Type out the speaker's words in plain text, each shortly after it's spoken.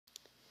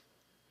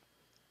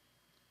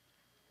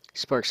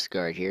Sparks the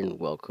Guard here, and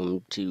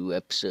welcome to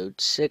episode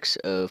 6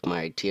 of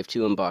my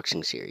TF2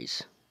 unboxing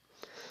series.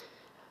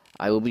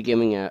 I'll be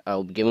giving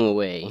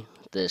away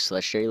this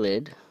Legendary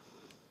Lid,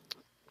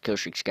 Kill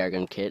Streak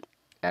Skygun Kit,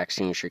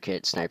 Extinguisher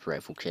Kit, Sniper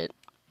Rifle Kit,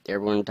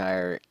 Airborne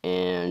Tire,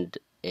 and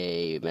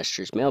a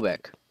Messenger's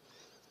Mailbag.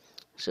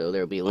 So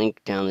there will be a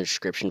link down in the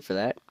description for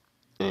that,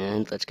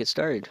 and let's get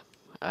started.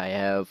 I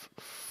have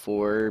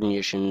 4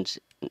 munitions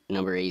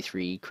number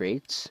A3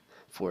 crates,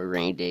 4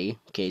 rainy day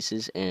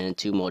cases, and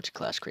 2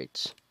 multi-class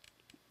crates.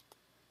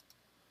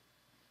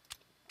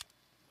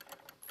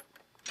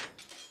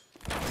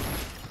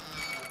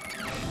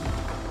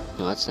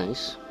 Oh, that's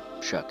nice.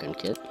 Shotgun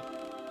kit.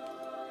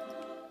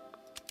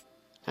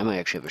 I might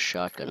actually have a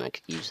shotgun I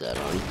could use that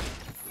on.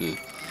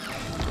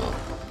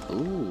 Oh.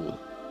 Ooh.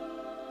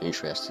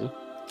 Interesting.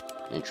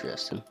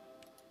 Interesting.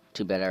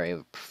 Too bad I already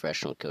have a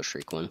professional kill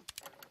streak one.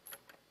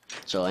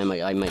 So I might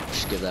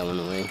just give that one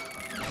away.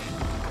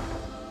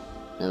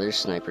 Another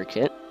sniper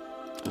kit.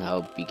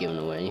 I'll be giving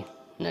away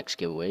next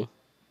giveaway.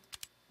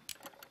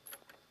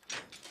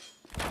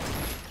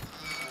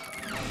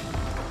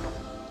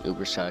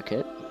 Uber saw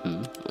kit.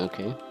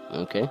 Okay.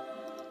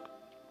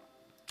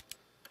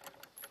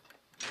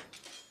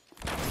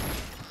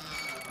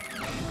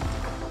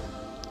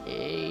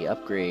 A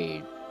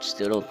upgrade.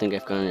 Still don't think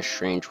I've gotten a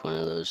strange one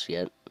of those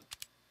yet.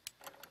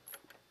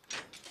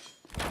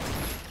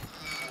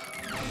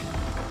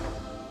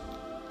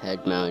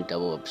 Head mounted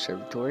double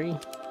observatory.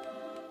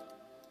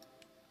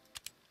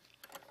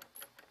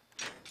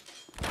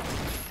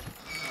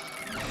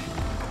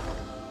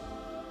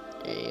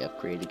 A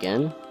upgrade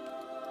again.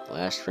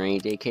 Last rainy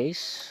day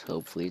case.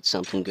 Hopefully it's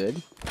something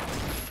good.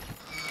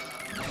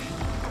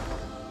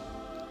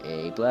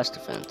 A blast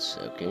defense.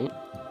 Okay.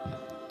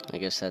 I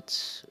guess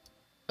that's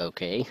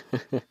okay.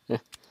 There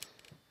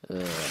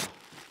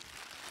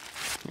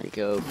we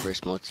go.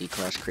 First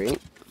multi-class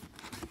crate.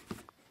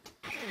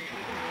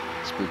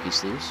 Spooky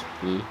sleeves.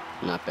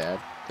 Not bad,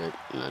 but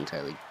not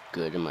entirely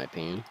good in my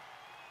opinion.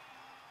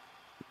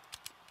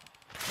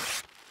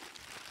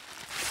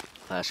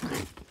 Class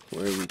crate.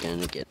 Where are we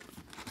gonna get?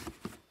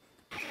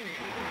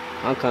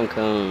 Hong Kong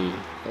cone.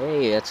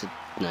 Hey, that's a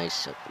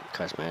nice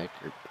cosmetic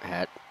or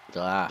hat.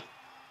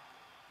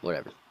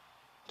 Whatever.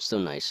 Still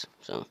nice.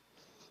 So,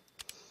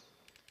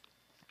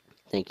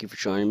 thank you for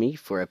joining me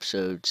for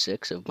episode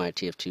 6 of my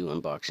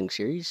TF2 unboxing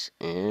series,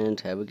 and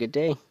have a good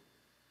day.